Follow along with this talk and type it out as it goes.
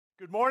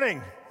Good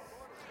morning.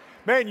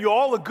 Man, you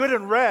all look good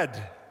in red.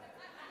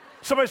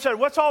 Somebody said,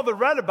 what's all the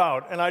red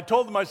about? And I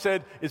told them, I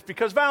said, it's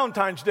because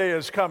Valentine's Day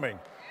is coming,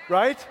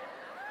 right?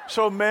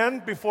 So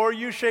men, before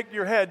you shake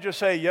your head, just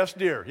say, yes,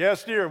 dear.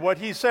 Yes, dear. What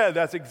he said,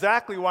 that's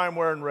exactly why I'm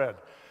wearing red.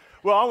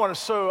 Well, I want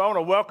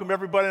to welcome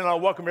everybody, and I'll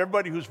welcome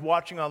everybody who's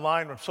watching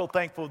online. I'm so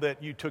thankful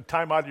that you took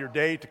time out of your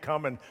day to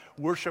come and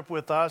worship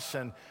with us.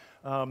 And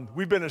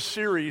we've been in a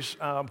series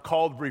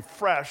called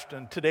Refreshed,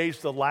 and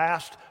today's the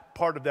last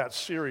part of that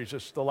series.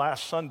 It's the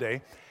last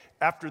Sunday.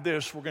 After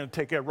this, we're going to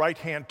take a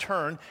right-hand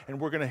turn,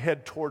 and we're going to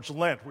head towards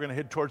Lent. We're going to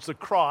head towards the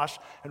cross.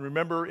 And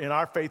remember, in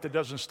our faith, it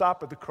doesn't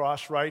stop at the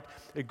cross, right?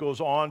 It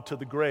goes on to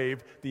the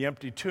grave, the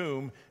empty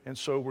tomb. And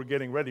so we're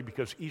getting ready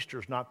because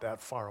Easter's not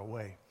that far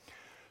away.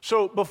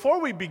 So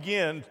before we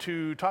begin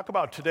to talk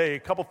about today, a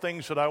couple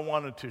things that I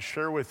wanted to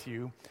share with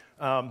you.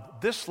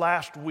 This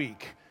last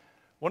week,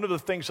 one of the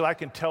things that I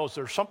can tell is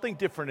there's something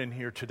different in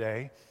here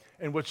today.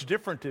 And what's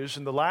different is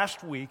in the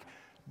last week,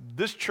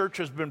 this church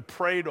has been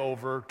prayed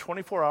over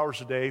 24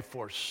 hours a day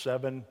for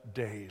 7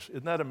 days.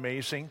 Isn't that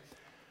amazing?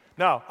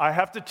 Now, I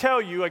have to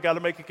tell you, I got to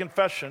make a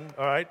confession,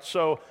 all right?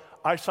 So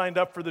I signed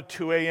up for the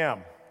 2 a.m.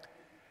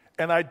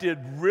 And I did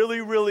really,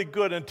 really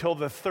good until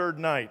the third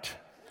night.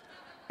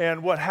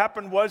 And what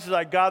happened was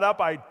I got up,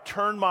 I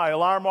turned my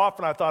alarm off,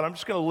 and I thought, I'm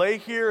just going to lay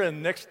here,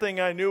 and next thing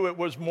I knew, it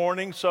was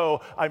morning,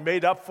 so I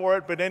made up for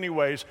it. But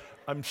anyways,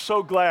 I'm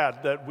so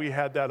glad that we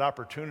had that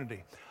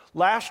opportunity.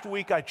 Last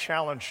week, I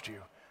challenged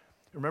you.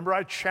 Remember,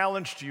 I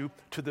challenged you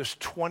to this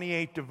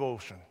 28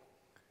 devotion.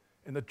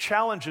 And the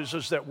challenge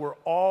is that we're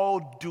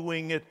all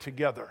doing it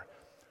together.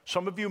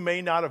 Some of you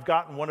may not have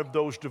gotten one of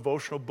those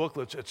devotional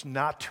booklets. It's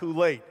not too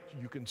late.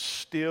 You can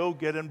still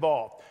get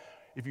involved.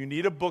 If you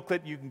need a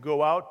booklet, you can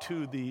go out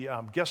to the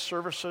guest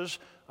services.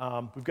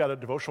 We've got a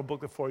devotional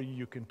booklet for you.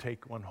 You can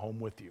take one home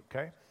with you,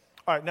 okay?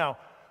 All right, now,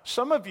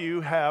 some of you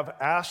have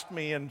asked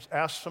me and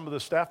asked some of the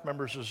staff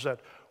members is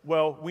that,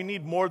 well, we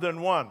need more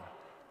than one.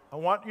 I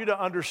want you to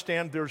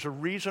understand there's a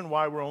reason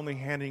why we're only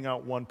handing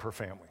out one per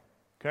family,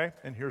 okay?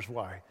 And here's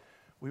why.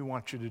 We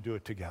want you to do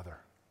it together.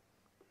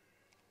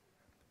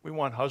 We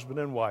want husband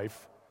and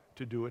wife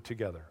to do it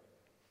together.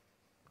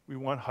 We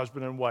want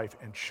husband and wife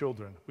and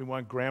children. We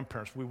want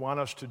grandparents. We want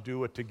us to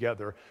do it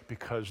together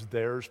because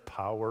there's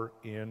power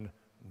in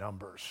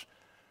numbers.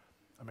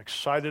 I'm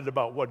excited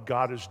about what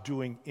God is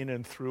doing in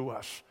and through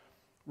us.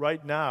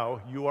 Right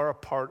now, you are a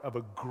part of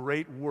a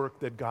great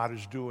work that God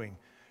is doing.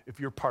 If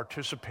you're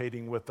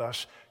participating with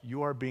us,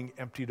 you are being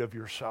emptied of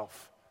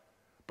yourself.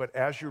 But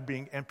as you're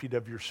being emptied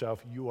of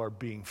yourself, you are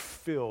being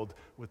filled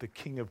with the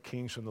King of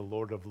Kings and the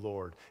Lord of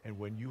Lords. And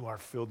when you are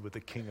filled with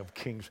the King of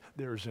Kings,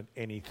 there isn't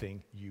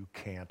anything you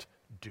can't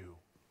do.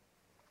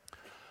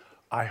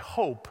 I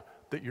hope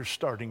that you're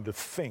starting to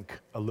think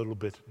a little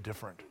bit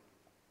different.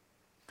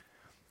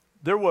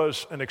 There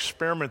was an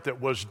experiment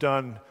that was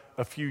done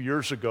a few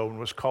years ago and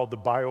was called the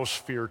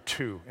Biosphere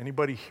 2.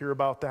 Anybody hear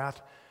about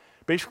that?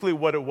 Basically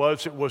what it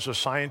was a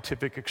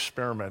scientific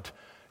experiment.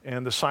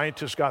 And the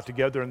scientists got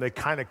together and they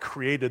kind of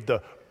created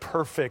the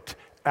perfect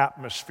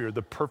atmosphere,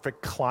 the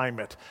perfect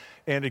climate.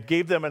 And it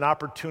gave them an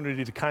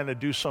opportunity to kind of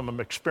do some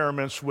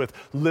experiments with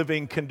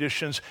living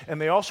conditions.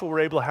 And they also were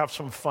able to have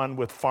some fun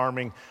with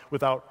farming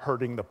without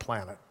hurting the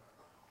planet.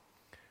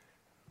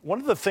 One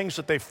of the things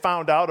that they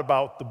found out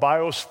about the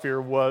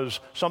biosphere was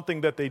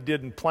something that they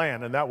didn't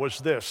plan, and that was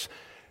this.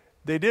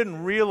 They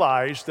didn't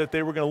realize that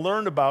they were going to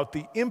learn about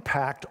the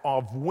impact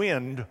of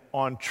wind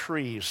on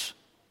trees.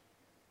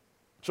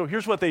 So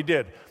here's what they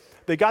did.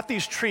 They got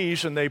these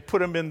trees and they put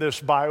them in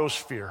this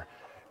biosphere.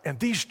 And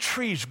these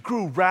trees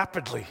grew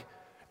rapidly.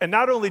 And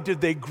not only did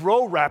they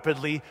grow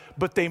rapidly,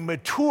 but they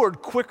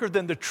matured quicker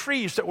than the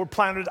trees that were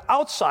planted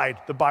outside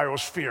the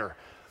biosphere.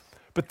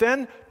 But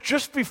then,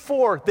 just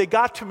before they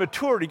got to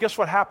maturity, guess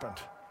what happened?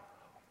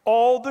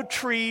 All the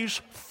trees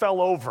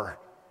fell over.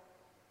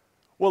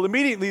 Well,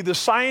 immediately the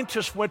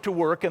scientists went to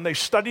work and they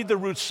studied the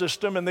root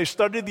system and they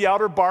studied the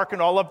outer bark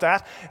and all of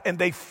that, and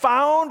they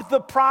found the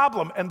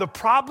problem. And the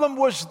problem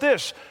was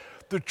this: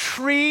 the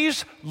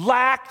trees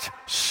lacked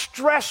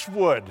stress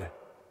wood.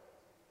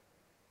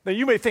 Now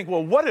you may think,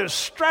 well, what is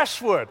stress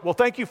wood? Well,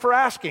 thank you for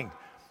asking.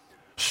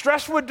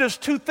 Stress wood does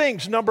two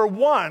things. Number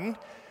one,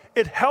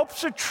 it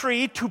helps a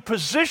tree to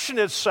position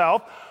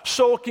itself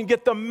so it can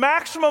get the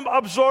maximum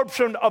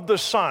absorption of the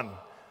sun.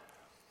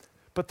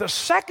 But the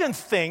second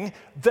thing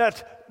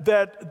that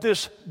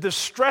this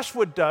stress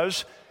wood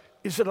does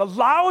is it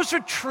allows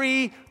a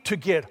tree to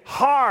get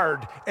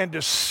hard and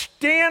to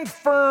stand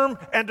firm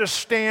and to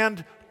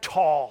stand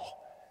tall.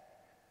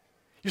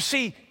 You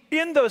see,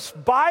 in this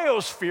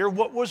biosphere,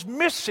 what was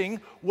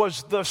missing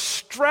was the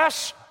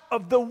stress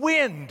of the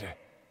wind.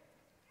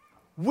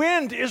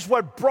 Wind is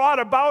what brought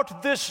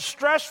about this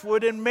stress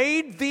wood and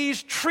made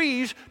these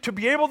trees to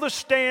be able to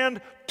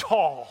stand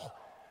tall.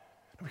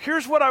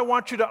 Here's what I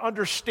want you to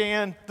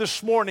understand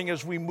this morning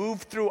as we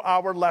move through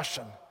our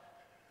lesson.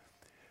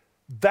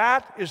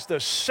 That is the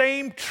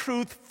same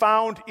truth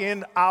found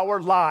in our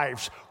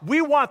lives.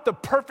 We want the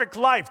perfect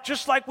life,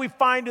 just like we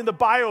find in the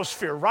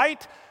biosphere,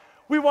 right?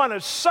 We want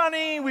it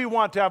sunny. We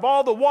want to have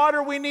all the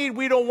water we need.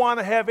 We don't want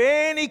to have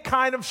any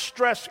kind of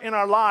stress in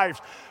our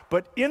lives.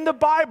 But in the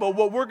Bible,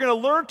 what we're going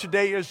to learn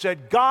today is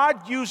that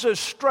God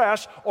uses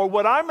stress, or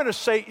what I'm going to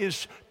say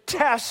is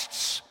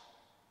tests,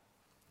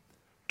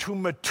 to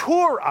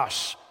mature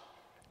us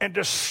and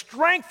to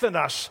strengthen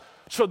us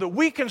so that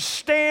we can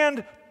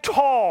stand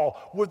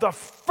tall with a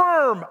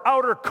firm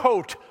outer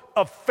coat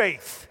of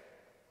faith.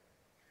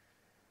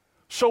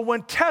 So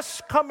when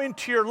tests come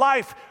into your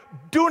life,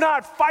 do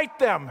not fight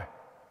them.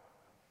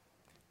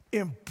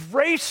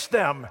 Embrace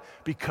them,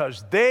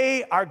 because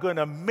they are going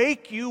to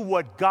make you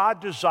what God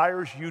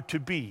desires you to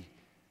be.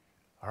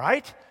 All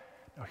right?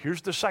 Now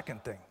here's the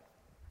second thing.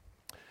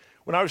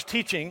 When I was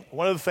teaching,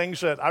 one of the things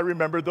that I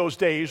remember those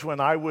days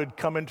when I would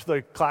come into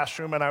the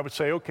classroom and I would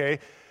say, okay,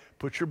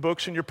 put your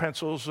books and your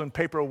pencils and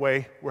paper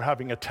away, we're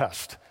having a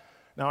test.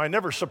 Now I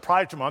never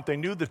surprised them on it. They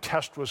knew the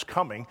test was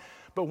coming.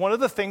 But one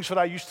of the things that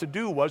I used to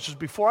do was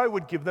before I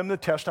would give them the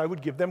test, I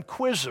would give them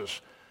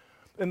quizzes.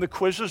 And the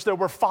quizzes, there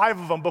were 5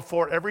 of them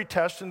before every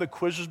test, and the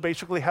quizzes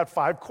basically had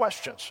 5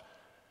 questions.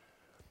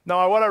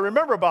 Now, what I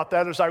remember about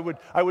that is I would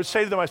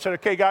say to them, I said,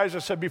 okay, guys, I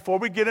said, before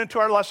we get into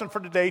our lesson for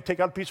today, take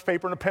out a piece of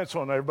paper and a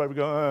pencil, and everybody would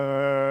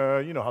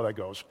go, you know how that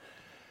goes.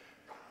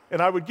 And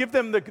I would give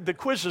them the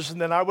quizzes,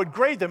 and then I would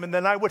grade them, and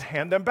then I would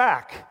hand them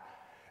back.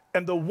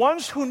 And the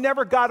ones who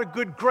never got a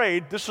good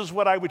grade, this is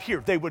what I would hear.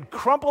 They would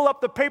crumple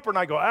up the paper, and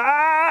I go,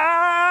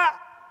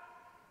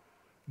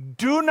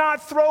 do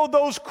not throw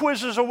those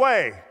quizzes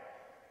away.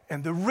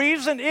 And the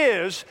reason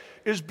is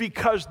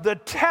because the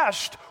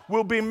test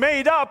will be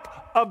made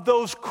up of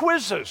those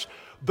quizzes.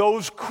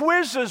 Those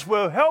quizzes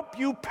will help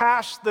you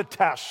pass the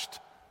test.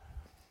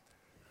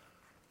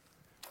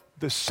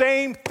 The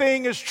same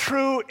thing is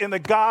true in the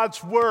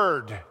God's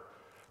Word.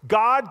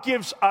 God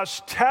gives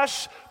us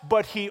tests,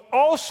 but He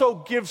also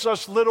gives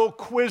us little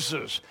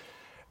quizzes.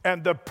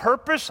 And the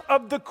purpose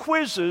of the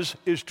quizzes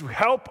is to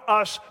help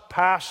us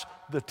pass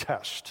the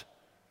test.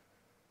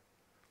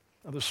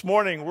 Now, this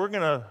morning, we're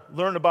going to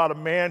learn about a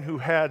man who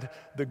had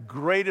the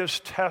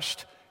greatest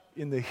test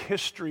in the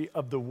history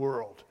of the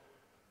world.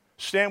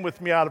 Stand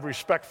with me out of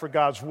respect for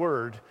God's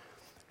Word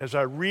as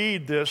I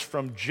read this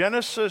from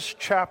Genesis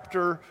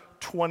chapter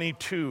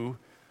 22,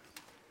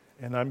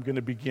 and I'm going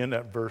to begin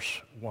at verse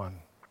 1.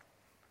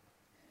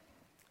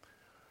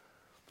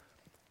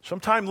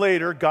 Sometime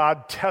later,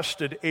 God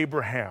tested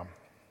Abraham.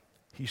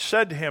 He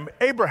said to him,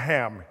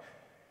 "Abraham."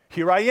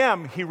 "Here I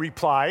am," he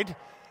replied.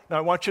 Now,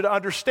 I want you to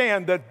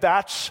understand that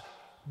that's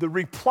the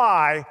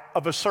reply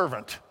of a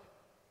servant.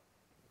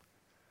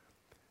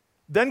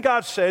 Then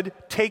God said,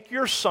 "Take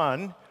your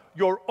son,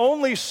 your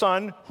only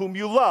son whom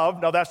you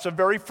love." Now, that's the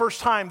very first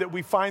time that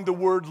we find the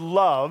word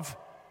love.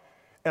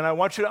 And I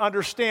want you to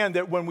understand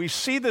that when we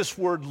see this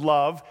word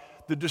love,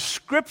 the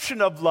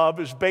description of love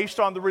is based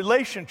on the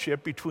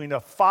relationship between a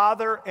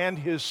father and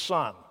his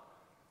son.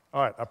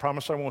 All right, I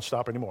promise I won't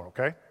stop anymore,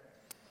 okay?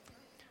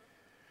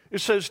 It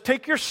says,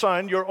 "Take your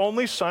son, your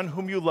only son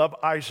whom you love,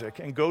 Isaac,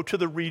 and go to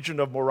the region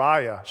of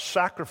Moriah.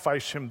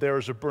 Sacrifice him there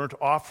as a burnt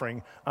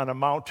offering on a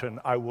mountain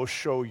I will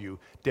show you."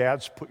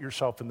 Dads, put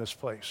yourself in this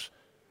place.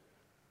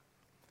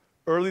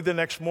 Early the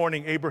next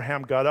morning,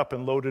 Abraham got up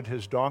and loaded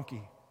his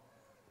donkey.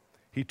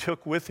 He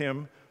took with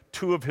him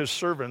 2 of his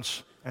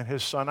servants and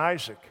his son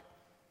Isaac.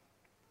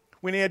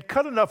 When he had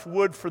cut enough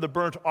wood for the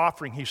burnt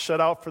offering, he set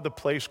out for the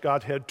place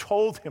God had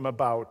told him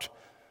about.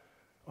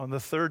 On the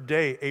 3rd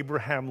day,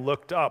 Abraham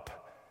looked up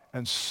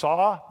and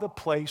saw the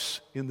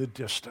place in the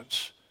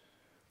distance.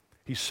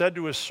 He said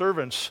to his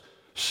servants,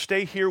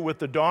 "Stay here with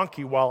the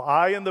donkey while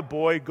I and the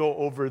boy go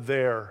over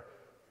there.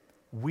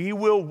 We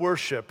will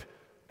worship,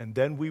 and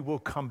then we will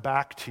come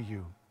back to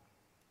you."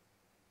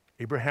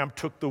 Abraham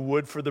took the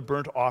wood for the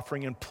burnt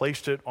offering and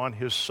placed it on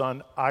his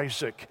son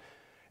Isaac,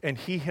 and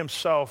he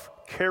himself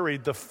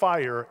carried the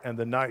fire and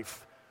the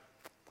knife.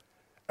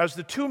 As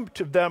the 2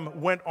 of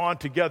them went on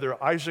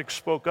together, Isaac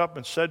spoke up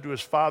and said to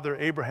his father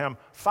Abraham,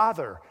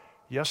 "Father."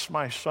 "Yes,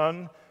 my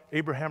son,"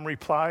 Abraham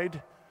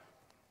replied.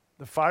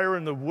 "The fire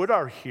and the wood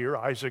are here,"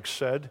 Isaac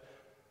said,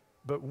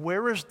 "but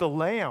where is the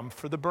lamb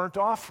for the burnt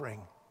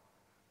offering?"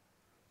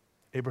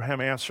 Abraham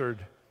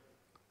answered,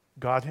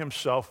 "God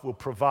himself will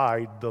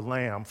provide the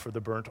lamb for the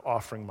burnt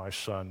offering, my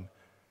son."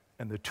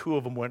 And the 2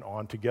 of them went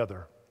on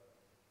together.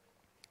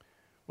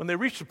 When they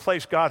reached the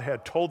place God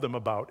had told them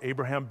about,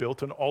 Abraham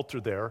built an altar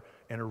there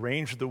and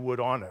arranged the wood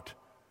on it.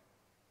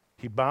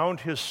 He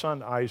bound his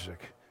son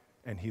Isaac,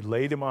 and he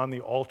laid him on the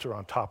altar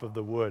on top of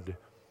the wood.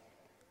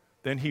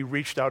 Then he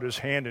reached out his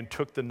hand and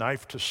took the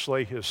knife to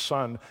slay his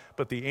son,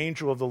 but the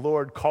angel of the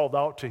Lord called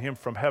out to him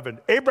from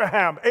heaven,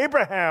 "Abraham,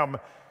 Abraham!"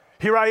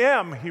 "Here I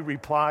am," he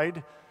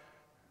replied.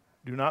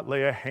 "Do not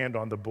lay a hand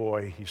on the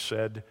boy," he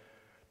said.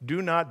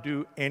 "Do not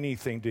do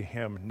anything to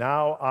him.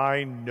 Now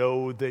I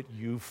know that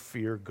you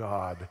fear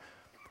God,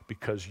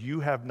 because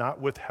you have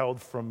not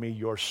withheld from me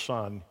your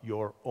son,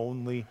 your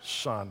only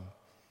son."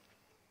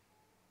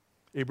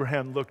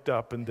 Abraham looked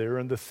up, and there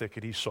in the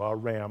thicket he saw a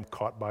ram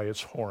caught by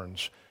its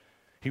horns.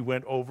 He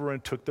went over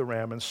and took the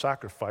ram and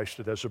sacrificed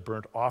it as a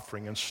burnt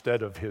offering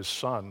instead of his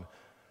son.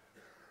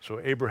 So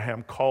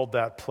Abraham called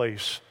that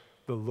place,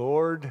 "The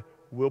Lord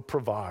will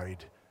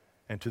provide."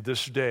 And to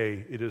this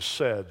day it is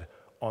said,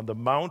 "On the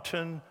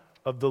mountain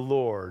of the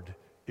Lord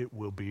it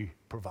will be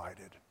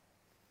provided."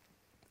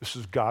 This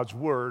is God's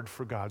word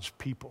for God's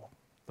people.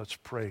 Let's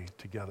pray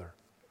together.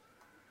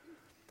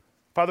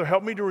 Father,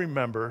 help me to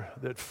remember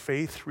that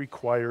faith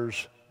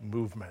requires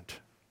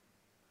movement.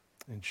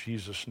 In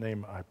Jesus'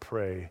 name I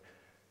pray,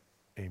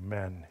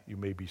 amen. You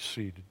may be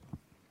seated.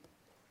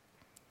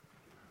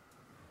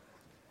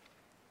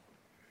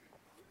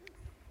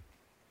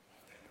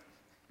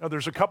 Now,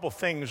 there's a couple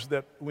things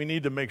that we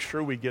need to make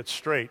sure we get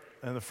straight.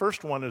 And the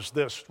first one is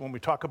this: when we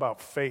talk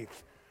about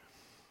faith,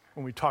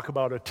 when we talk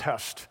about a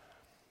test,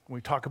 when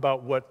we talk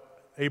about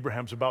what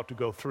Abraham's about to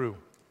go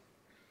through,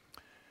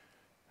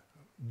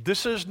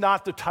 this is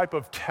not the type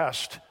of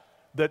test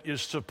that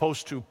is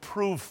supposed to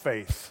prove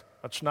faith.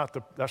 That's not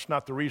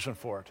the reason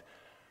for it.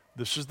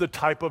 This is the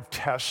type of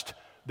test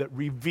that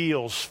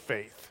reveals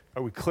faith.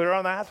 Are we clear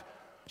on that?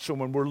 So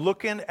when we're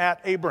looking at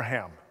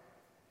Abraham,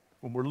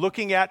 when we're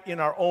looking at in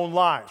our own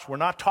lives, we're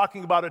not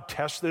talking about a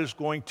test that is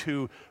going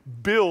to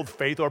build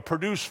faith or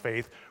produce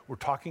faith. We're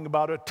talking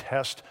about a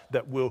test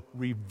that will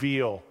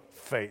reveal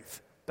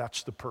faith.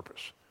 That's the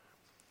purpose.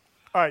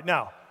 All right,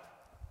 now,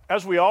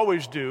 as we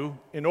always do,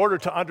 in order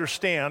to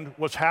understand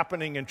what's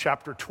happening in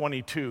chapter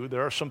 22,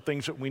 there are some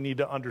things that we need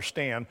to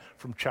understand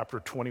from chapter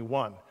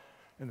 21.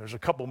 And there's a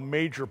couple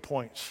major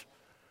points.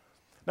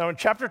 Now, in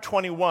chapter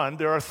 21,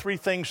 there are three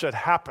things that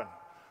happen.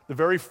 The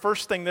very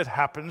first thing that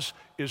happens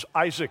is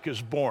Isaac is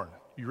born.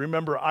 You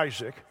remember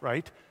Isaac,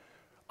 right?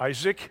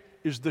 Isaac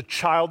is the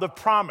child of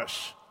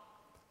promise,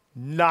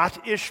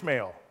 not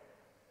Ishmael.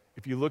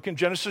 If you look in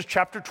Genesis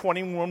chapter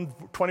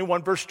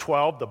 21 verse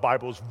 12, the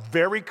Bible is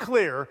very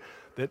clear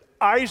that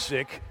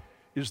Isaac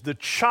is the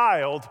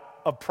child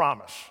of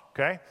promise,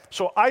 okay?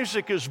 So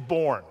Isaac is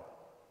born.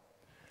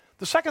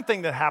 The second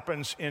thing that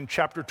happens in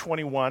chapter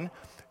 21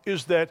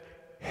 is that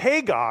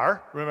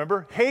Hagar,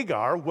 remember,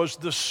 Hagar was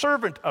the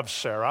servant of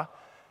Sarah.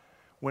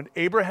 When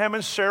Abraham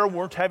and Sarah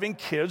weren't having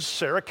kids,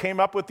 Sarah came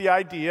up with the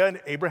idea,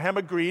 and Abraham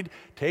agreed,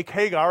 take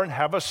Hagar and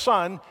have a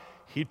son.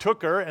 He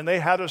took her, and they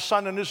had a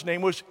son, and his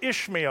name was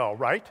Ishmael,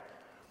 right?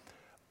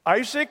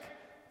 Isaac,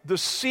 the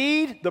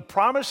seed, the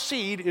promised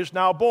seed, is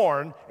now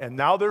born, and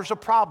now there's a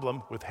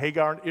problem with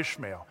Hagar and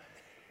Ishmael.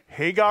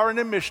 Hagar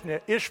and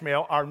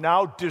Ishmael are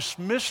now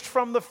dismissed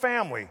from the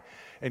family,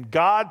 and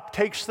God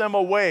takes them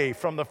away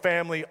from the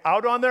family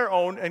out on their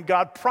own, and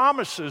God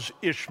promises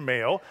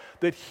Ishmael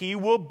that he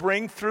will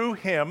bring through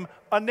him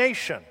a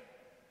nation.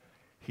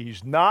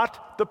 He's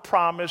not the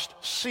promised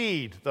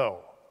seed,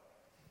 though.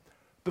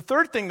 The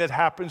third thing that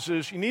happens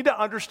is you need to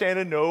understand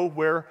and know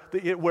where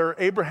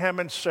Abraham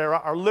and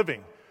Sarah are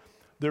living.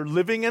 They're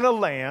living in a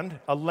land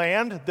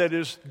that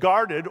is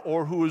guarded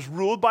or who is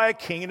ruled by a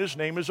king, and his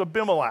name is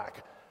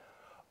Abimelech.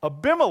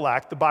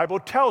 Abimelech, the Bible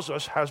tells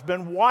us, has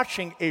been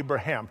watching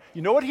Abraham.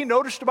 You know what he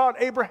noticed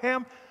about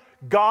Abraham?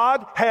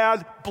 God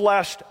had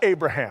blessed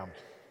Abraham.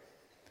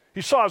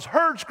 He saw his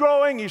herds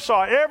growing, he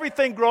saw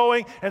everything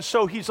growing, and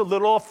so he's a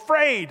little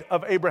afraid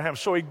of Abraham.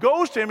 So he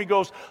goes to him, he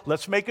goes,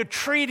 let's make a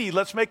treaty,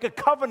 let's make a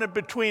covenant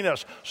between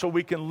us so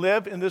we can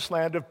live in this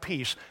land of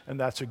peace. And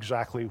that's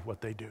exactly what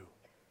they do.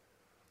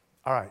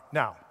 All right,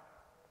 now,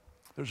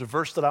 there's a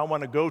verse that I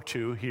want to go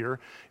to here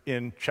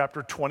in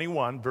chapter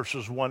 21,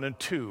 verses 1 and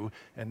 2,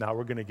 and now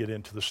we're going to get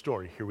into the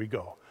story. Here we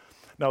go.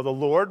 Now the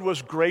Lord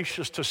was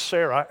gracious to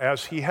Sarah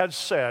as he had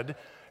said,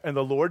 and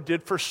the Lord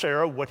did for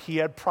Sarah what he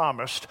had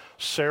promised.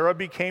 Sarah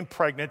became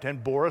pregnant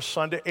and bore a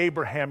son to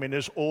Abraham in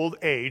his old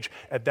age.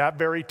 At that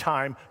very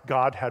time,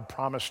 God had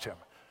promised him.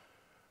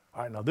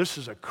 All right, now this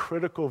is a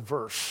critical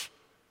verse.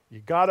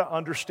 You got to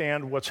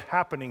understand what's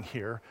happening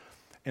here.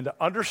 And to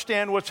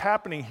understand what's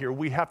happening here,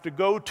 we have to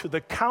go to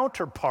the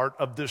counterpart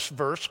of this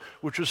verse,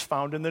 which is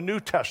found in the New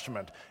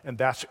Testament, and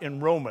that's in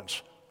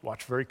Romans.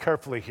 Watch very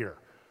carefully here.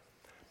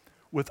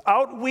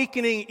 Without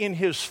weakening in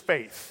his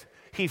faith,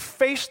 he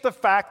faced the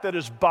fact that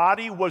his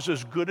body was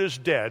as good as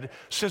dead,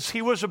 since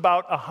he was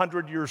about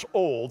 100 years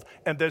old,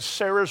 and that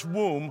Sarah's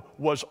womb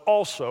was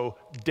also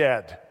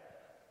dead.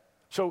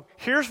 So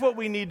here's what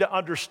we need to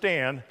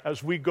understand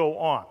as we go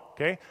on,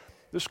 okay?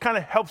 This kind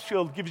of helps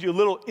you, gives you a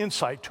little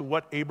insight to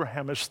what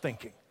Abraham is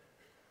thinking.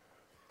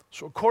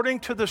 So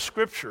according to the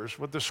scriptures,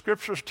 what the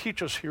scriptures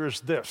teach us here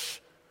is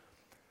this: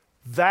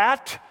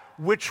 that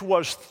which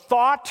was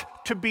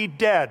thought to be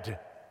dead,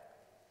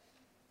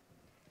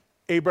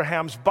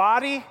 Abraham's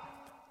body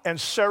and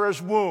Sarah's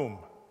womb,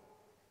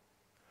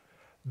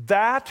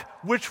 that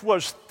which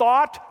was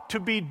thought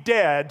to be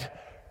dead,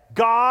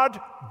 God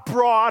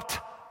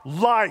brought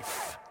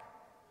life.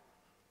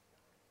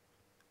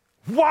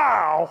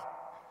 Wow!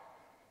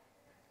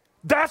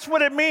 That's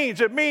what it means.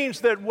 It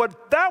means that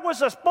what that was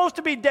supposed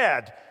to be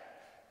dead,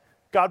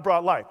 God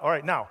brought life. All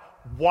right, now,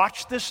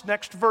 watch this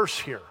next verse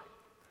here.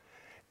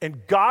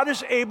 And God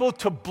is able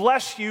to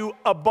bless you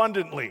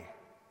abundantly.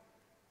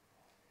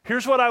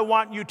 Here's what I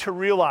want you to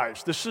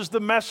realize. This is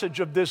the message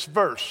of this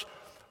verse.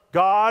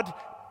 God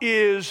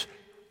is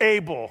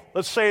able.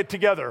 Let's say it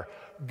together.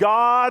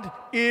 God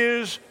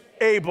is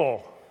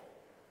able.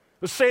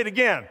 Let's say it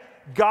again.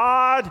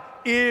 God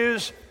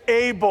is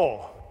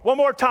able. One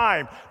more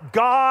time.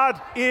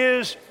 God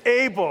is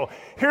able.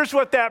 Here's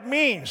what that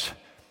means.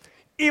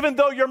 Even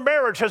though your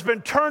marriage has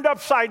been turned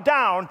upside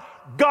down,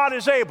 God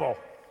is able.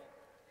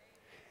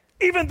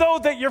 Even though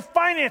that your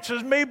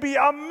finances may be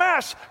a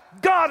mess,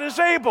 God is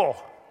able.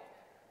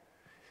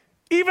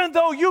 Even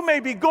though you may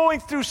be going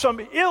through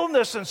some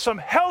illness and some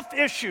health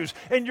issues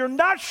and you're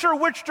not sure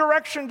which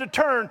direction to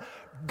turn,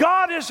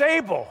 God is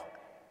able.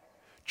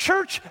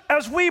 Church,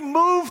 as we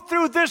move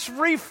through this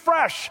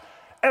refresh,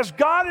 as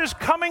God is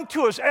coming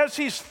to us, as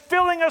He's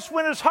filling us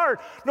with His heart,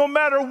 no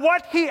matter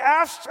what He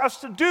asks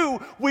us to do,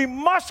 we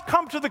must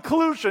come to the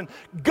conclusion,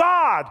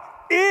 God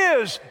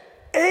is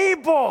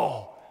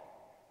able.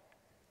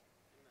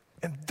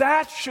 And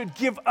that should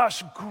give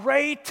us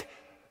great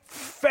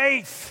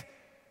faith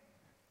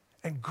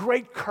and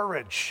great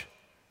courage.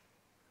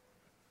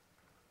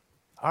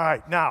 All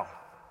right, now,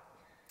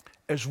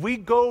 as we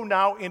go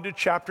now into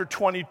chapter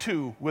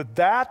 22, with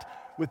that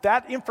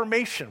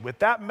information, with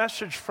that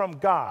message from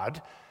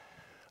God,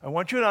 I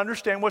want you to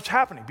understand what's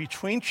happening.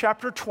 Between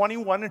chapter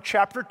 21 and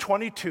chapter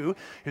 22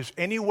 is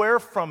anywhere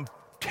from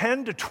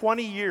 10 to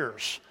 20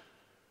 years.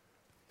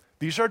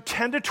 These are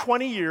 10 to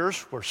 20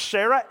 years where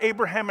Sarah,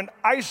 Abraham, and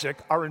Isaac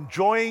are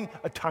enjoying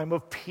a time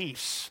of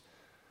peace.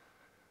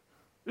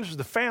 This is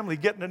the family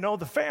getting to know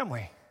the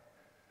family.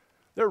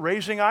 They're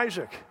raising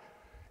Isaac.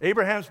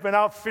 Abraham's been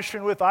out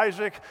fishing with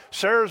Isaac.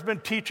 Sarah's been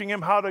teaching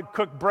him how to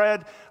cook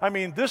bread. I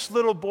mean, this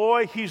little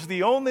boy, he's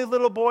the only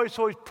little boy,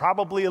 so he's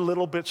probably a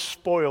little bit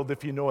spoiled,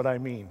 if you know what I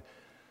mean.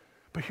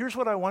 But here's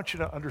what I want you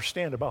to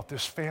understand about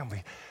this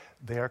family.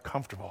 They are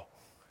comfortable.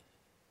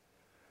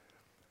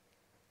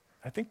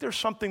 I think there's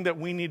something that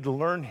we need to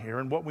learn here,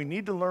 and what we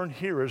need to learn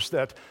here is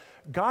that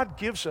God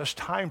gives us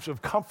times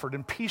of comfort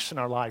and peace in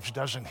our lives,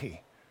 doesn't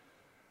He?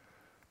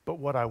 But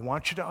what I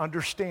want you to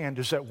understand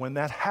is that when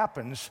that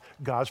happens,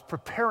 God's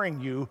preparing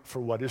you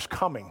for what is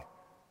coming.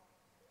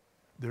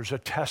 There's a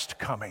test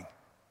coming.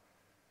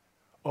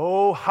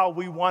 Oh, how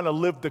we want to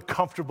live the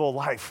comfortable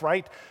life,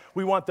 right?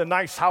 We want the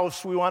nice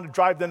house, we want to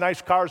drive the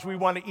nice cars, we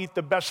want to eat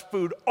the best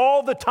food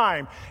all the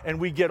time, and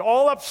we get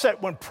all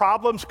upset when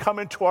problems come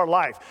into our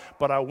life.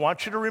 But I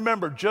want you to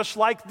remember, just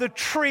like the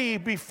tree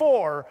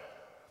before,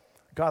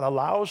 God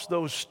allows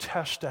those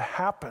tests to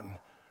happen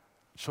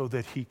so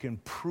that He can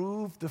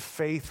prove the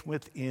faith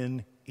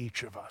within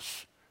each of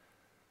us.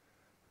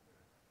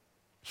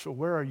 So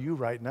where are you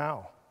right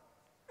now?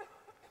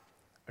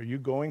 Are you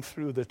going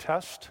through the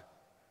test?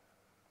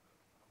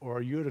 Or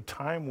are you at a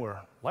time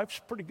where life's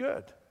pretty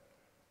good?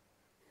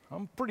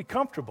 I'm pretty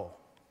comfortable.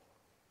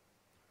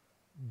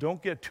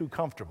 Don't get too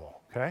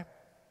comfortable, okay?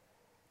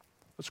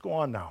 Let's go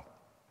on now.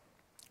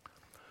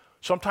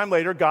 Sometime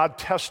later, God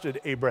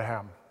tested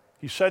Abraham.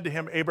 He said to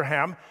him,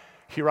 "Abraham,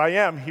 here I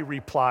am," he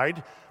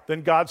replied.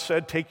 Then God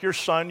said, "Take your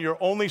son, your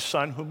only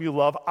son, whom you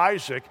love,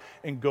 Isaac,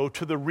 and go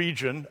to the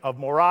region of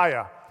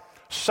Moriah.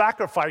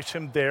 Sacrifice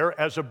him there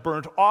as a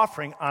burnt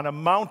offering on a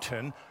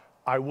mountain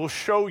I will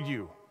show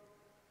you."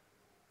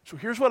 So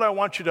here's what I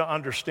want you to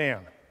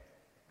understand.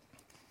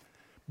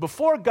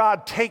 Before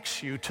God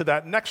takes you to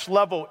that next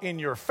level in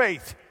your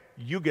faith,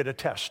 you get a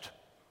test.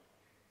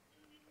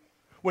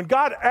 When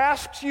God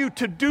asks you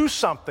to do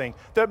something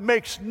that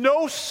makes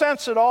no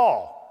sense at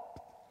all,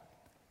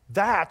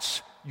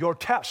 that's your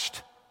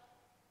test.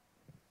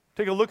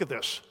 Take a look at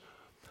this.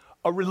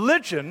 A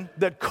religion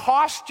that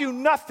costs you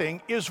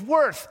nothing is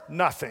worth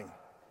nothing.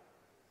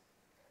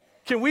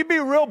 Can we be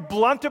real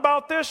blunt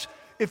about this?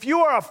 If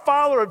you are a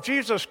follower of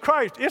Jesus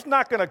Christ, it's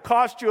not going to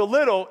cost you a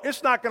little,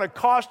 it's not going to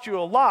cost you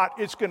a lot,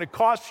 it's going to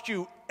cost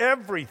you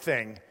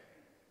everything.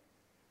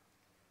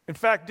 In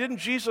fact, didn't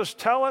Jesus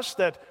tell us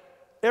that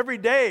every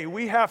day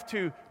we have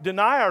to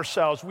deny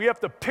ourselves, we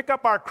have to pick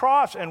up our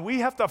cross, and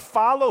we have to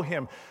follow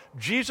Him?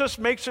 Jesus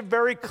makes it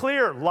very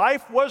clear,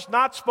 life was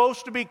not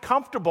supposed to be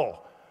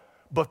comfortable,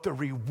 but the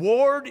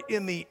reward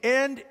in the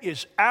end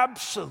is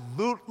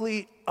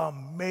absolutely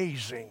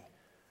amazing.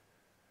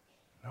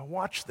 Now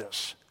watch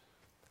this.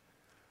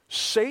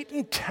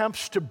 Satan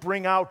tempts to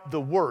bring out the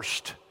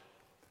worst.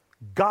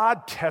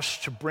 God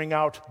tests to bring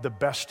out the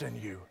best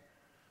in you.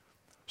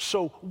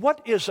 So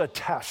what is a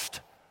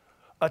test?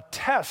 A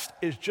test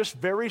is just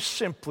very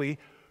simply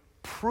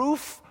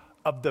proof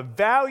of the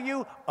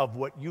value of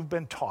what you've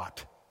been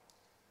taught.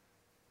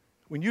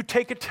 When you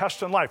take a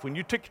test in life, when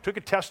you took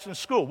a test in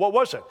school, what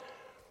was it?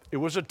 It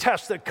was a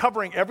test that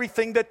covering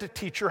everything that the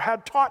teacher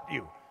had taught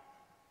you.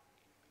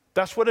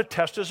 That's what a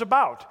test is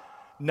about.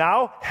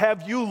 Now,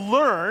 have you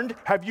learned,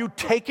 have you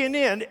taken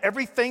in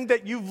everything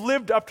that you've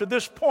lived up to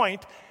this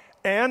point,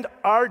 and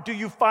do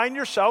you find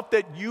yourself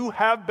that you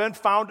have been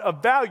found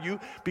of value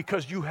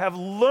because you have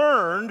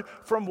learned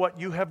from what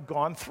you have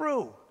gone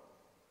through?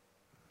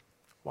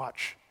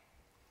 Watch.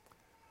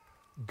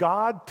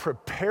 God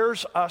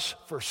prepares us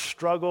for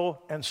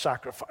struggle and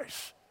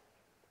sacrifice.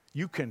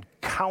 You can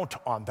count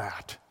on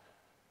that.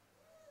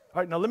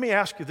 All right, now let me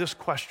ask you this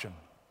question.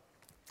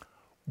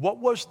 What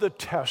was the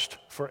test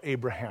for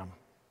Abraham?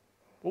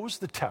 What was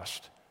the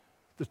test?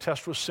 The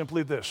test was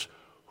simply this: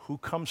 who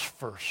comes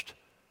first,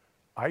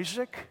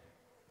 Isaac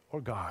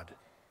or God?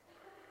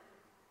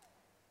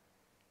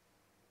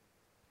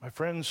 My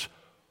friends,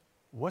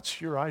 what's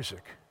your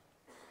Isaac?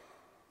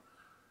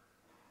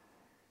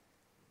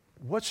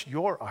 What's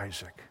your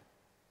Isaac?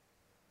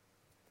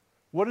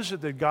 What is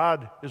it that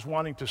God is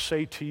wanting to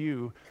say to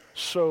you?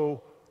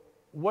 So,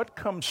 what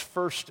comes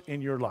first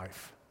in your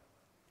life?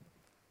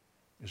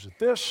 Is it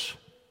this,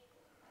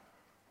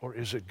 or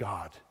is it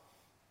God?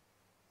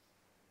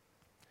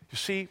 You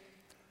see,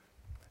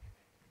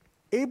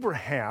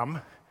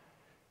 Abraham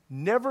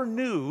never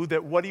knew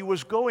that what he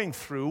was going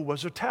through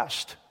was a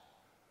test.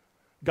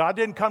 God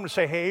didn't come to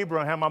say, hey,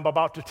 Abraham, I'm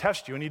about to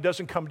test you. And he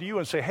doesn't come to you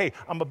and say, hey,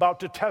 I'm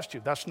about to test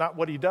you. That's not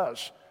what he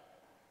does.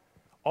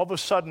 All of a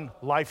sudden,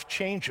 life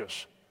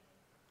changes.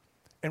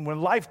 And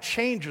when life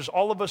changes,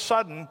 all of a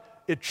sudden,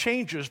 it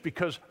changes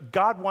because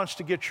God wants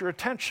to get your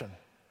attention.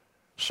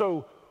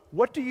 So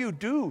what do you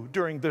do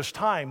during this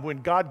time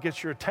when God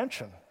gets your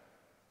attention?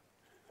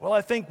 Well,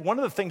 I think one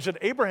of the things that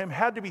Abraham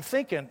had to be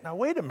thinking, now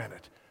wait a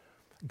minute.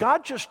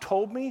 God just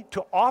told me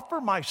to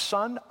offer my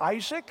son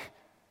Isaac,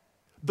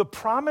 the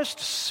promised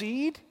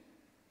seed?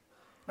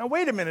 Now,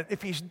 wait a minute.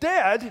 If he's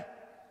dead,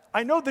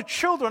 I know the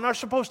children are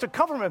supposed to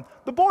cover him.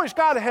 The boy's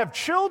got to have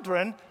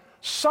children.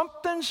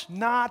 Something's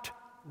not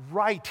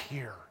right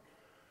here.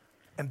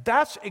 And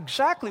that's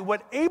exactly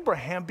what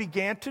Abraham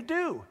began to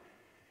do.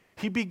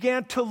 He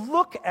began to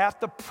look at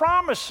the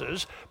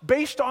promises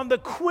based on the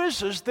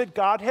quizzes that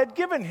God had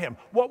given him.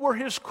 What were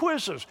his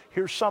quizzes?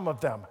 Here's some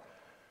of them.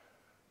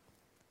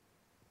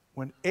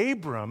 When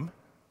Abram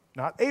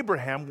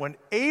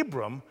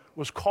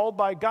was called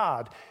by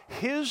God,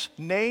 his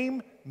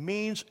name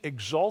means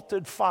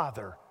exalted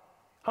father.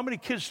 How many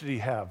kids did he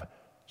have?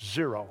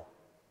 0.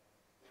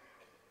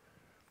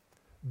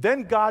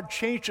 Then God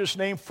changed his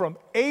name from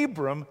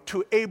Abram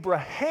to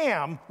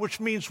Abraham, which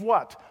means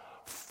what?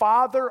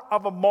 Father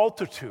of a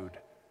multitude.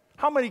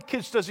 How many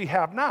kids does he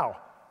have now?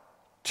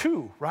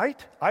 2,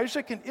 right?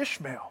 Isaac and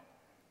Ishmael.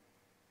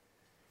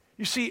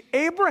 You see,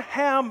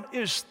 Abraham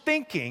is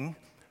thinking,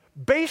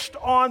 based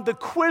on the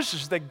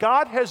quizzes that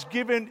God has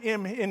given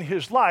him in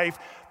his life,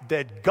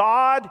 that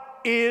God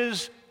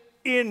is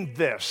in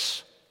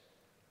this.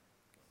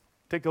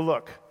 Take a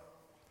look.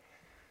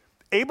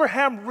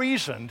 Abraham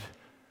reasoned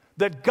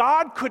that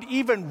God could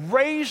even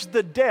raise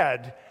the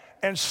dead,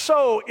 and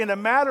so, in a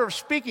matter of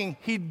speaking,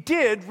 he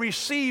did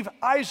receive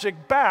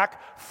Isaac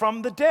back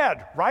from the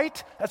dead,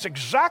 right? That's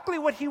exactly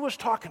what he was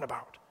talking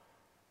about.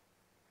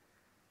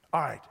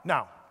 All right,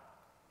 now,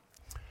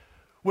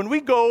 when we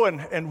go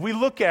and we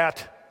look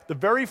at the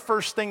very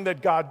first thing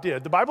that God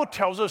did, the Bible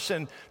tells us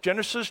in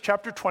Genesis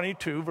chapter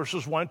 22,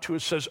 verses 1 and 2,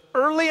 it says,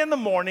 early in the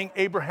morning,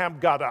 Abraham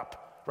got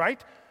up,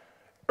 right?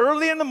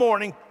 Early in the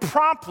morning,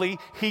 promptly,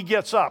 he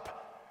gets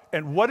up.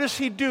 And what does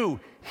he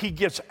do? He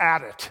gets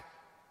at it.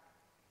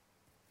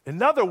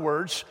 In other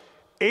words,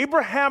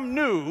 Abraham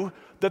knew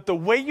that the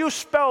way you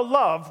spell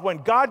love when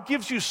God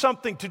gives you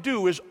something to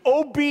do is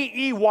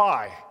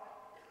O-B-E-Y.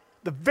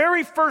 The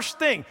very first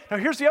thing. Now,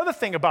 here's the other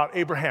thing about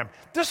Abraham.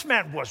 This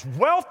man was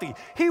wealthy.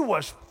 He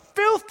was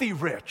filthy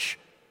rich.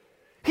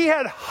 He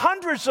had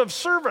hundreds of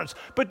servants.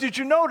 But did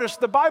you notice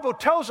the Bible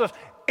tells us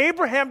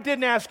Abraham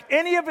didn't ask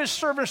any of his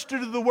servants to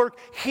do the work.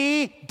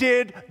 He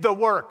did the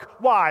work.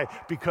 Why?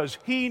 Because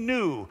he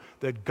knew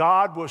that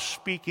God was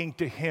speaking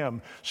to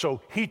him.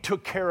 So he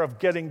took care of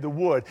getting the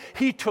wood.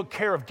 He took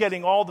care of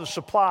getting all the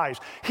supplies.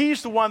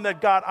 He's the one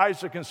that got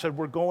Isaac and said,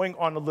 we're going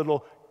on a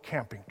little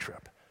camping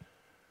trip.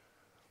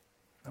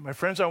 Now, my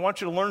friends, I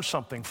want you to learn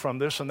something from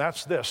this, and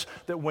that's this,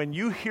 that when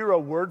you hear a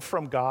word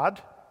from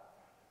God,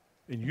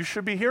 and you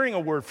should be hearing a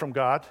word from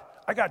God,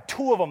 I got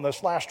 2 of them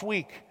this last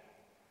week.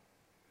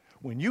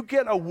 When you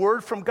get a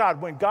word from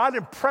God, when God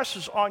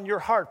impresses on your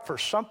heart for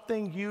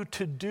something you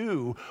to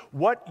do,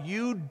 what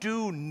you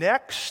do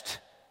next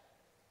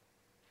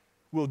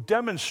will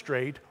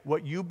demonstrate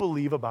what you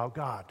believe about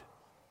God.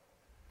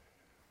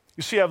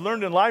 You see, I've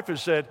learned in life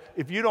is that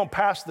if you don't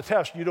pass the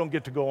test, you don't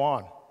get to go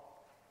on.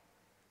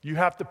 You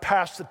have to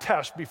pass the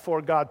test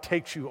before God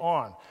takes you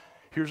on.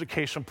 Here's a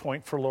case in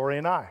point for Lori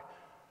and I.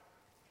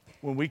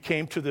 When we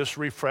came to this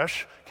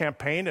refresh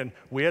campaign, and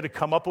we had to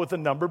come up with a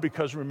number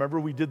because remember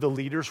we did the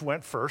leaders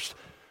went first.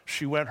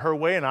 She went her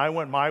way and I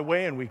went my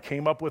way, and we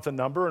came up with a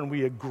number and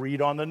we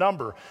agreed on the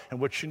number. And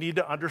what you need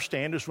to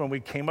understand is when we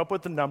came up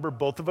with the number,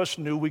 both of us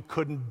knew we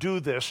couldn't do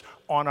this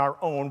on our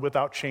own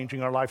without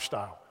changing our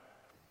lifestyle.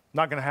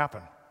 Not going to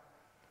happen.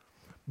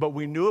 But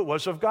we knew it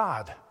was of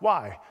God.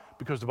 Why?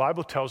 Because the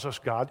Bible tells us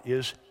God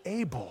is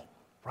able,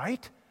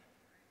 right?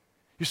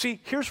 You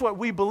see, here's what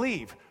we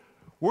believe.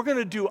 We're going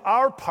to do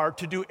our part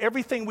to do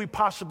everything we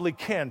possibly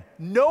can,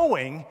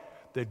 knowing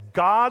that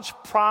God's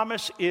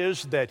promise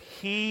is that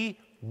He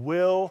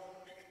will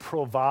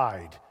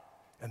provide.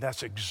 And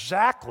that's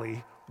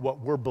exactly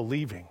what we're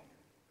believing.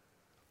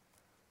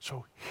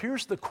 So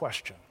here's the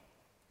question.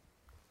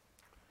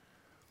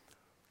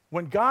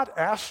 When God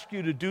asks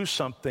you to do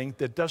something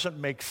that doesn't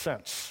make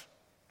sense,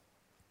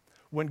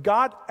 When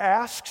God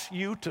asks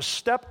you to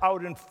step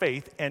out in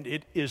faith and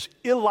it is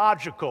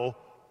illogical,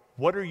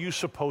 what are you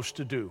supposed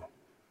to do?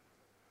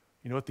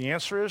 You know what the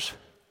answer is?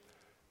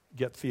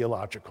 Get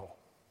theological.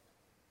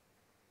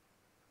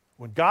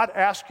 When God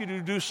asks you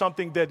to do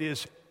something that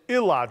is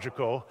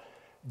illogical,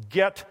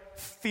 get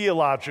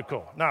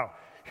theological. Now,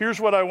 here's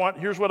what I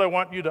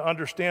want you to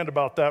understand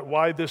about that,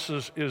 why this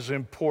is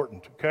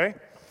important, okay?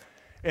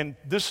 And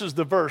this is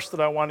the verse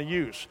that I want to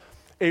use.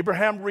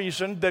 Abraham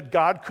reasoned that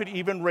God could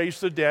even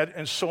raise the dead,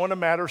 and so in a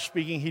matter of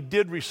speaking, he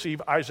did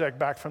receive Isaac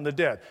back from the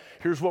dead.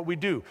 Here's what we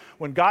do.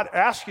 When God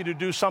asks you to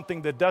do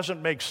something that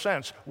doesn't make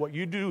sense, what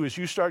you do is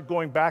you start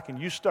going back and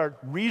you start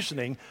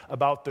reasoning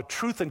about the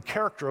truth and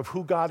character of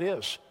who God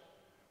is.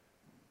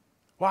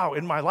 Wow,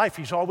 in my life,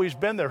 he's always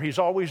been there. He's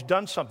always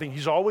done something.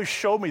 He's always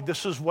showed me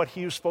this is what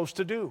he was supposed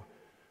to do.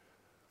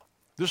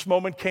 This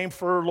moment came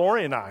for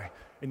Lori and I.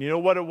 And you know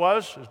what it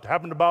was? It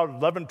happened about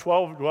 11,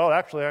 12, well,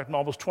 actually,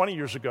 almost 20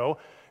 years ago.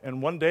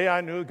 And one day I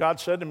knew God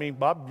said to me,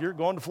 Bob, you're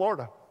going to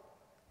Florida.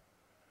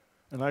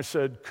 And I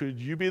said, could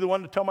you be the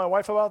one to tell my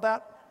wife about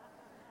that?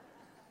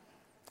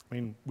 I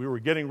mean, we were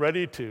getting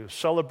ready to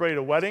celebrate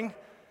a wedding.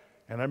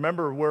 And I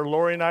remember where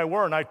Lori and I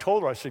were. And I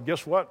told her, I said,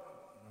 guess what?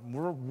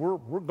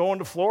 We're going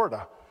to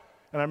Florida.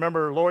 And I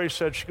remember Lori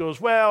said, she goes,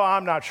 well,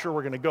 I'm not sure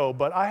we're going to go,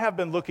 but I have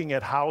been looking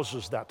at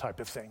houses, that type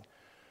of thing.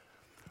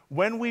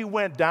 When we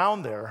went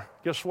down there,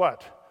 guess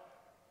what?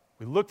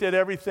 We looked at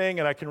everything,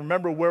 and I can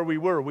remember where we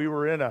were. We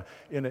were in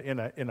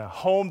a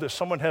home that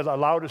someone had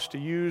allowed us to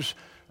use.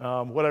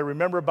 What I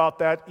remember about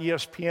that,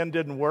 ESPN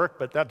didn't work,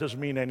 but that doesn't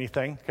mean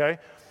anything, okay?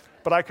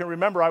 But I can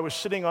remember I was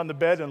sitting on the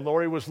bed, and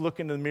Lori was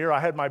looking in the mirror.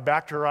 I had my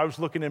back to her. I was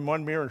looking in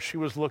one mirror, and she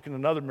was looking in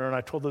another mirror, and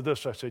I told her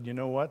this. I said, you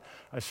know what?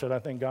 I said, I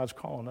think God's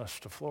calling us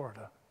to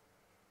Florida.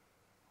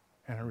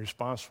 And her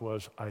response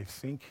was, I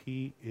think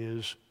he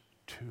is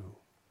too.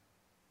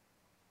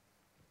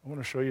 I want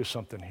to show you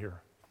something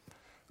here.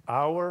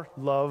 Our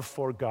love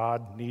for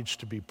God needs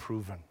to be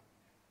proven.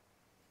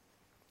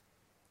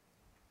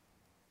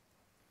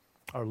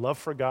 Our love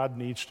for God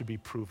needs to be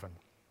proven.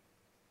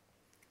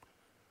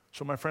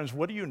 So, my friends,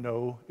 what do you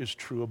know is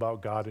true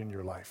about God in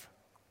your life?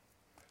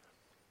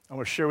 I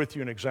want to share with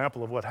you an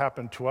example of what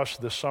happened to us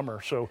this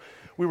summer. So,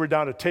 we were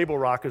down at Table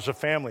Rock as a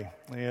family,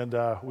 and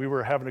we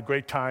were having a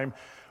great time.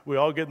 We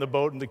all get in the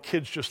boat, and the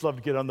kids just love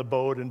to get on the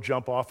boat and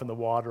jump off in the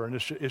water, and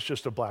it's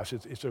just a blast.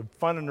 It's a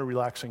fun and a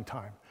relaxing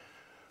time.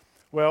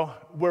 Well,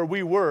 where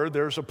we were,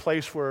 there's a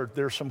place where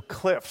there's some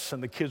cliffs,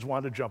 and the kids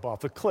wanted to jump off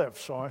the cliff.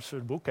 So I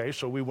said, okay,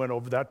 so we went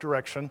over that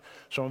direction.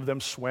 Some of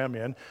them swam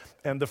in,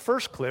 and the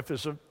first cliff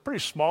is a pretty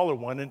smaller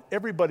one, and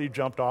everybody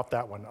jumped off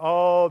that one.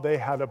 Oh, they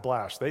had a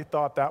blast. They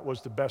thought that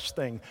was the best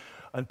thing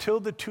until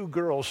the two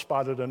girls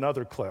spotted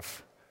another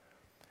cliff.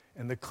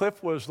 And the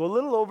cliff was a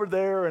little over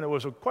there, and it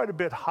was quite a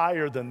bit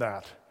higher than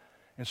that.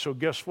 And so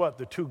guess what?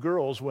 The two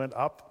girls went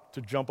up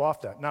to jump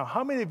off that. Now,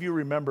 how many of you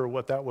remember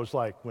what that was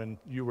like when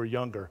you were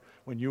younger,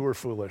 when you were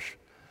foolish?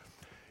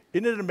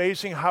 Isn't it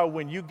amazing how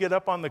when you get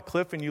up on the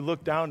cliff and you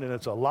look down, and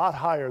it's a lot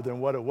higher than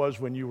what it was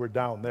when you were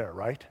down there,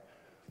 right?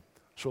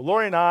 So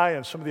Lori and I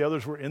and some of the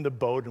others were in the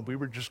boat, and we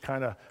were just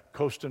kind of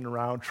coasting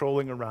around,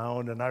 trolling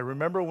around. And I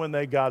remember when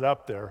they got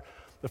up there,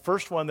 the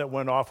first one that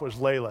went off was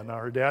Layla. Now,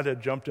 her dad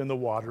had jumped in the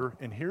water,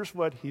 and here's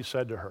what he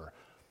said to her.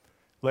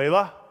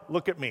 Layla,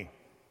 look at me.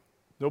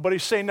 Nobody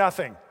say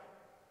nothing.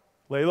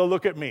 Layla,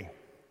 look at me.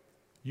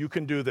 You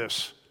can do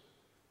this.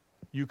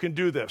 You can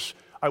do this.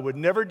 I would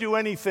never do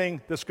anything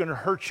that's going to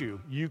hurt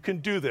you. You can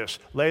do this.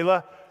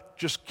 Layla,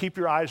 just keep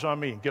your eyes on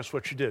me. And guess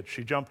what she did?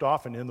 She jumped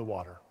off and in the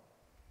water.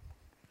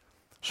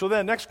 So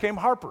then next came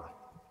Harper.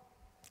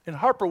 And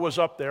Harper was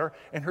up there,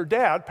 and her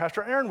dad,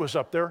 Pastor Aaron, was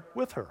up there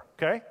with her,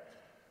 okay?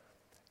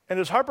 And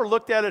as Harper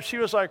looked at it, she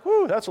was like,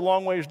 whoo, that's a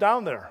long ways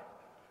down there.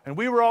 And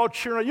we were all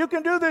cheering, you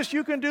can do this,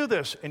 you can do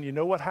this. And you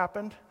know what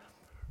happened?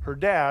 Her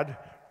dad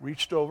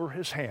reached over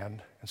his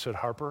hand and said,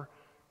 Harper,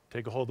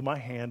 take a hold of my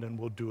hand and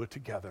we'll do it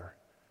together.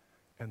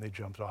 And they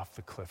jumped off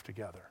the cliff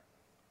together.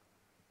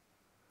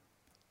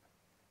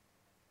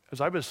 As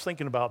I was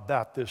thinking about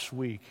that this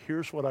week,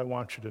 here's what I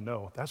want you to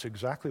know. That's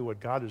exactly what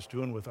God is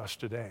doing with us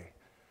today.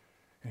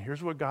 And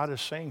here's what God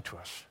is saying to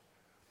us.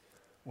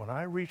 When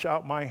I reach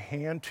out my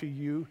hand to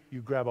you,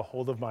 you grab a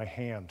hold of my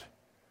hand.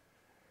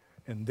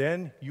 And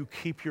then you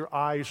keep your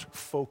eyes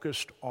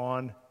focused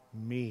on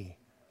me.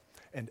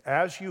 And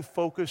as you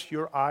focus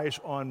your eyes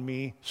on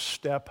me,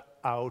 step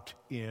out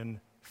in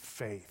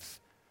faith.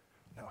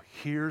 Now,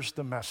 here's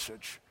the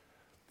message.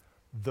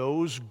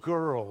 Those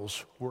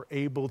girls were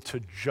able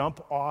to jump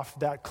off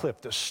that cliff,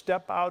 to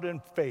step out in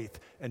faith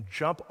and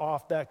jump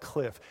off that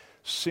cliff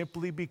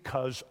simply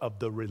because of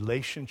the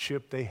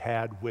relationship they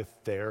had with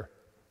their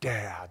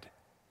dad.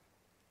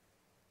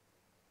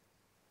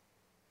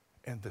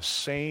 And the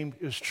same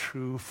is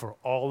true for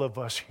all of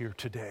us here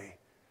today.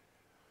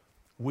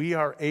 We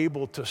are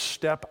able to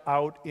step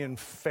out in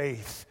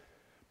faith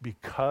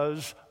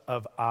because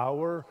of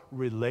our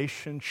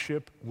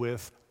relationship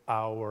with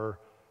our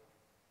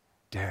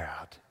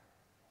dad.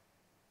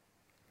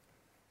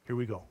 Here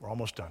we go. We're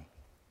almost done.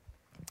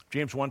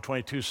 James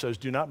 1:22 says,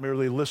 do not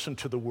merely listen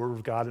to the word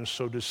of God and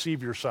so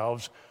deceive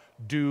yourselves.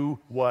 Do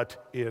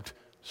what it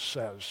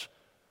says.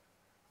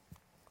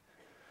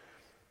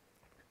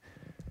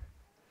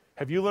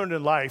 Have you learned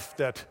in life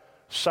that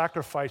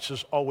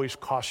sacrifices always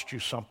cost you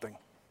something?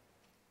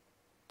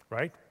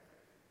 Right?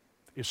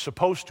 It's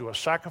supposed to. A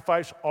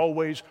sacrifice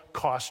always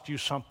costs you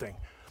something.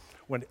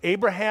 When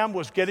Abraham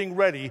was getting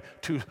ready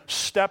to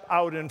step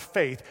out in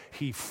faith,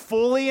 he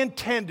fully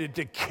intended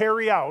to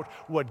carry out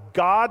what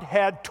God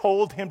had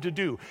told him to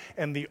do.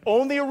 And the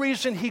only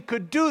reason he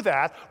could do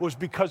that was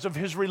because of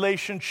his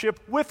relationship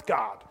with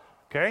God.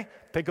 Okay?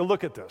 Take a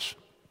look at this.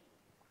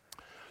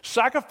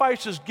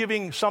 Sacrifice is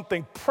giving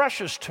something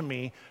precious to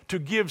me to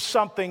give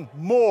something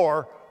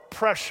more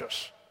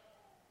precious.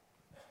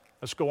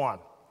 Let's go on.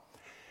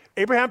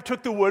 Abraham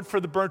took the wood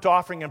for the burnt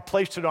offering and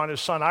placed it on his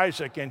son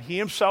Isaac, and he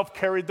himself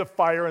carried the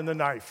fire and the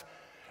knife.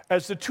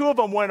 As the two of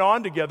them went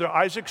on together,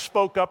 Isaac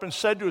spoke up and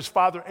said to his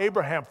father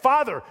Abraham,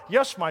 "Father."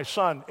 "Yes, my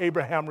son,"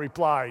 Abraham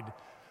replied.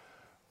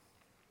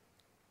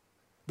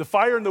 "The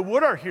fire and the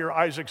wood are here,"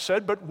 Isaac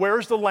said, "but where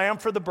is the lamb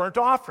for the burnt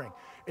offering?"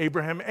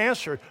 Abraham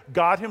answered,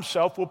 "God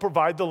himself will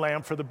provide the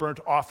lamb for the burnt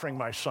offering,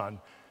 my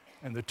son."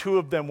 And the two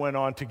of them went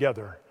on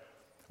together.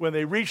 When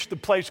they reached the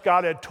place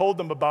God had told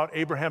them about,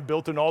 Abraham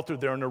built an altar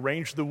there and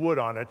arranged the wood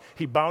on it.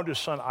 He bound his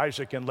son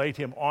Isaac and laid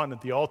him on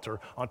at the altar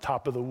on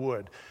top of the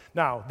wood.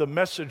 Now, the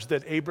message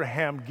that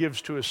Abraham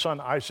gives to his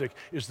son Isaac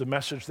is the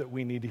message that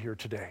we need to hear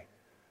today.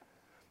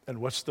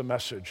 And what's the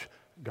message?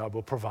 God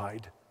will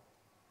provide.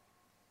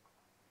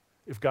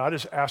 If God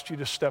has asked you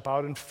to step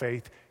out in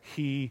faith,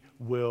 he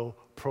will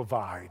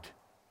provide.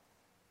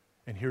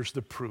 And here's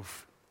the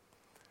proof.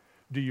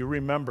 Do you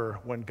remember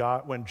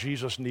when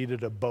Jesus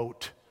needed a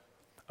boat?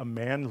 A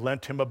man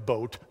lent him a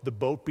boat. The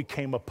boat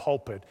became a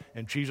pulpit,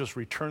 and Jesus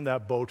returned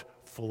that boat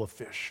full of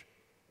fish.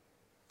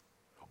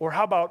 Or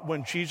how about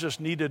when Jesus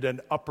needed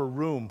an upper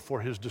room for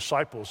his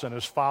disciples and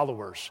his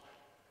followers?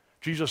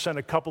 Jesus sent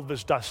a couple of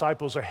his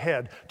disciples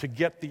ahead to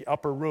get the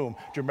upper room.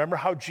 Do you remember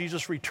how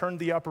Jesus returned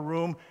the upper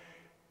room?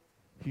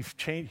 He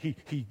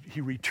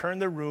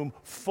returned the room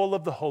full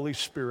of the Holy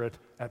Spirit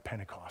at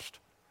Pentecost.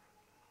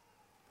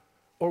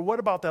 Or what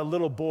about that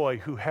little boy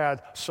who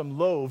had some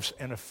loaves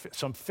and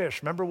some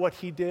fish? Remember what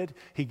he did?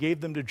 He gave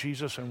them to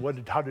Jesus,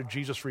 and how did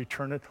Jesus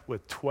return it?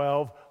 With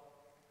 12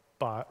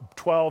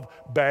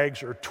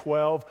 bags or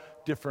 12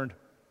 different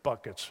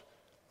buckets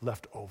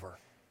left over.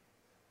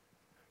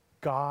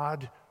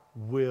 God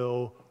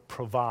will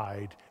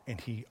provide,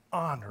 and he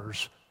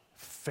honors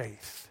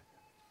faith.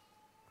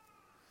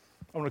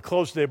 I want to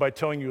close today by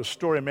telling you a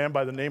story of a man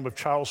by the name of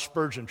Charles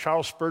Spurgeon.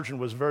 Charles Spurgeon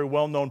was a very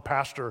well-known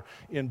pastor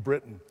in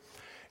Britain.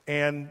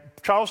 And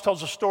Charles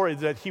tells a story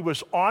that he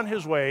was on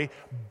his way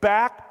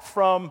back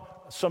from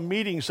some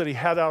meetings that he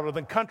had out of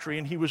the country,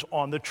 and he was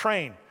on the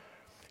train.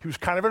 He was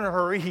kind of in a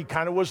hurry. He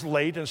kind of was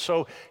late, and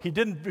so he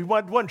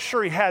wasn't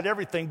sure he had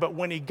everything. But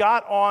when he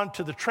got on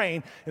to the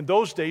train, in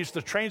those days,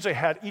 the trains they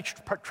had, each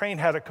train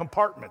had a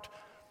compartment.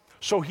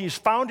 So he's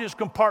found his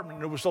compartment,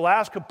 and it was the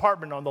last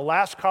compartment on the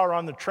last car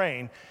on the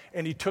train,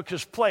 and he took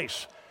his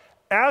place.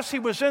 As he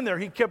was in there,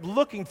 he kept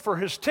looking for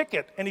his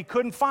ticket, and he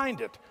couldn't find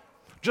it.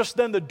 Just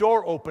then the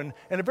door opened,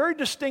 and a very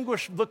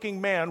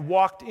distinguished-looking man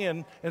walked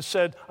in and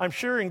said, "I'm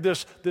sharing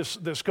this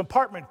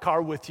compartment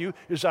car with you.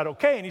 Is that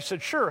okay?" And he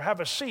said, "Sure, have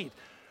a seat."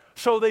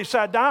 So they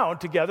sat down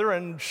together,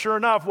 and sure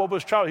enough, what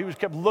was Charles? He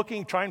kept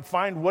looking, trying to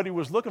find what he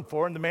was looking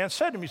for, and the man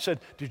said to him, he said,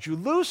 "Did you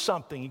lose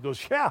something?" He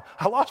goes, "Yeah,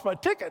 I lost my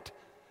ticket.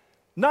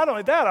 Not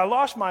only that, I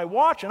lost my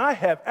watch, and I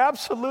have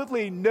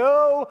absolutely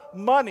no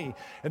money."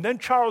 And then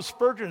Charles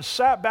Spurgeon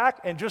sat back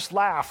and just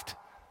laughed.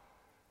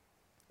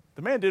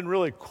 The man didn't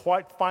really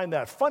quite find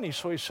that funny,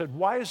 so he said,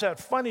 "Why is that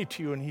funny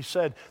to you?" And he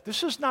said,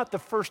 "This is not the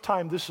first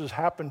time this has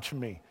happened to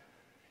me.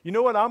 You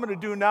know what I'm going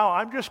to do now?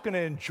 I'm just going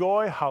to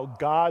enjoy how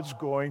God's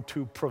going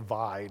to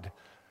provide."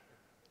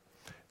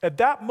 At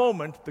that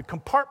moment, the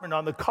compartment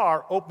on the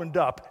car opened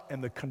up,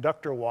 and the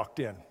conductor walked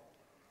in.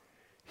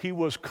 He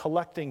was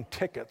collecting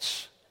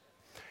tickets.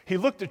 He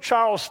looked at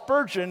Charles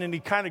Spurgeon and he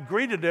kind of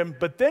greeted him,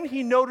 but then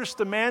he noticed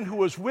the man who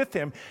was with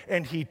him,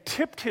 and he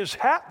tipped his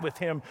hat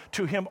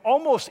to him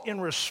almost in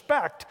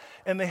respect,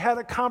 and they had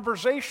a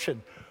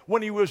conversation.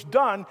 When he was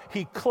done,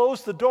 he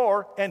closed the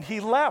door and he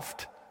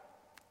left.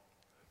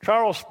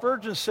 Charles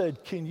Spurgeon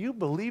said, "Can you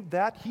believe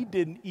that? He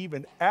didn't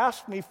even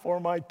ask me for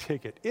my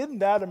ticket. Isn't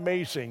that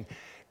amazing?"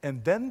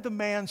 And then the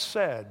man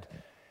said,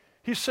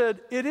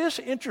 "It is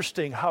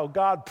interesting how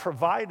God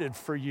provided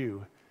for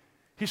you."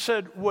 He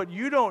said, "What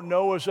you don't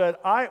know is that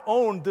I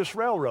owned this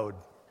railroad.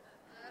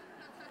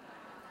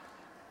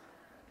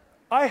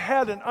 I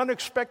had an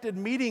unexpected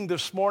meeting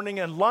this morning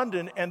in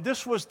London, and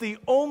this was the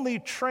only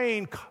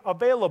train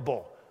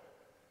available.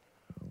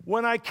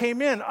 When I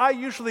came in, I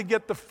usually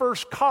get the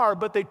first car,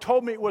 but they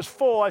told me it was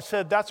full. I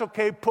said, 'That's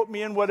okay, put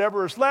me in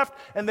whatever is left,'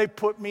 and they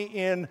put me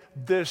in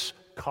this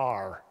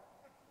car."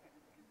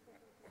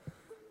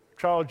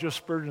 Charles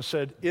Spurgeon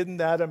said, "Isn't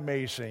that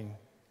amazing?"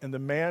 And the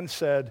man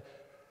said,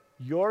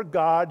 "Your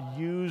God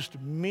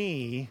used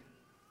me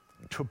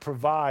to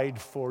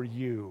provide for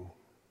you."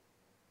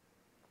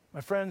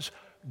 My friends,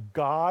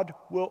 God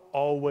will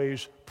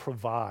always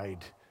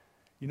provide.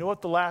 You know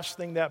what the last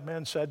thing that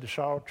man said to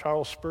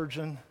Charles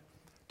Spurgeon?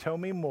 Tell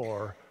me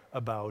more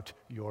about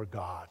your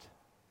God.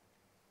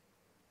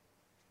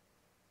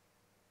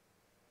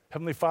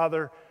 Heavenly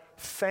Father,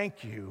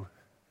 thank you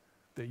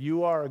that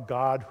you are a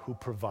God who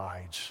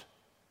provides.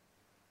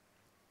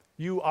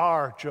 You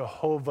are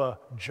Jehovah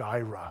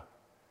Jireh,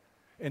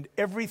 and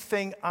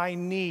everything I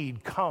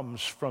need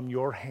comes from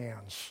your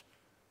hands.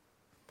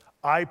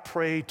 I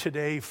pray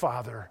today,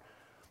 Father,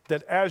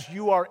 that as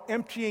you are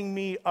emptying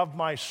me of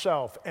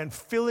myself and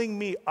filling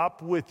me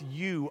up with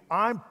you,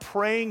 I'm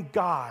praying,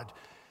 God,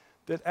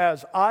 that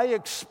as I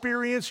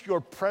experience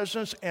your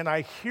presence and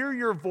I hear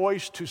your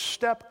voice to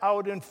step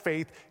out in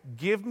faith,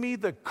 give me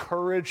the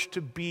courage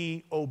to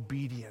be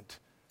obedient.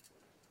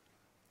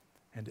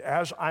 And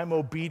as I'm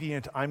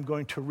obedient, I'm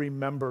going to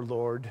remember,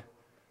 Lord,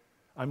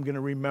 I'm going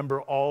to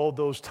remember all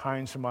those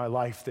times in my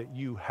life that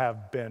you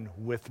have been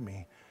with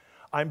me.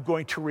 I'm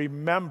going to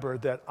remember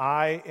that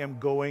I am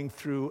going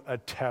through a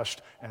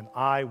test and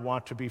I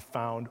want to be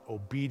found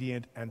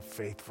obedient and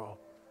faithful.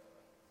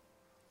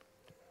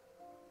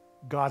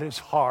 God, it's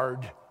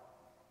hard.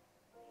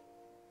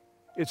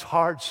 It's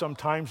hard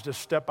sometimes to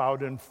step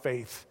out in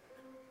faith.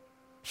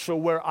 So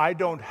where I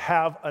don't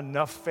have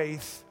enough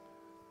faith,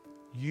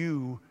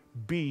 you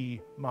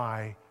be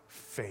my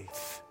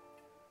faith.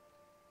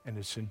 And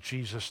it's in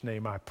Jesus'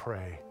 name I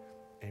pray.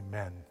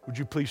 Amen. Would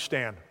you please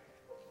stand?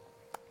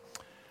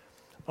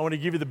 I want to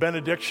give you the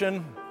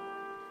benediction,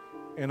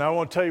 and I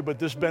won't tell you, but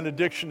this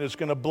benediction is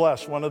going to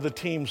bless one of the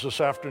teams this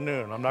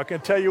afternoon. I'm not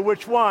going to tell you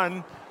which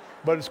one,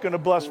 but it's going to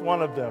bless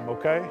one of them,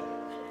 okay?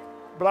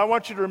 But I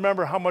want you to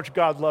remember how much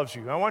God loves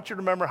you. I want you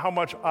to remember how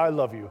much I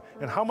love you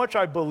and how much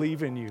I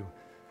believe in you.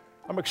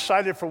 I'm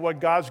excited for what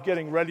God's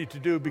getting ready to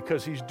do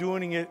because he's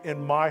doing it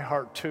in my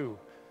heart too.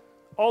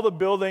 All the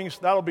buildings,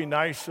 that'll be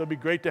nice. It'll be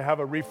great to have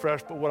a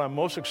refresh, but what I'm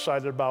most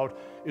excited about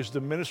is the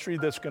ministry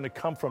that's going to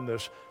come from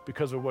this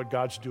because of what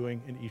God's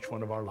doing in each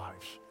one of our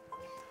lives.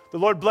 The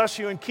Lord bless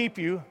you and keep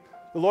you.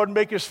 The Lord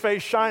make his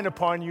face shine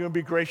upon you and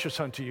be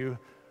gracious unto you.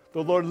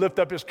 The Lord lift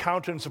up his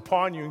countenance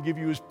upon you and give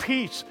you his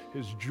peace,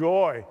 his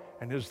joy,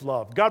 and his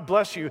love. God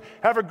bless you.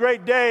 Have a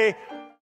great day.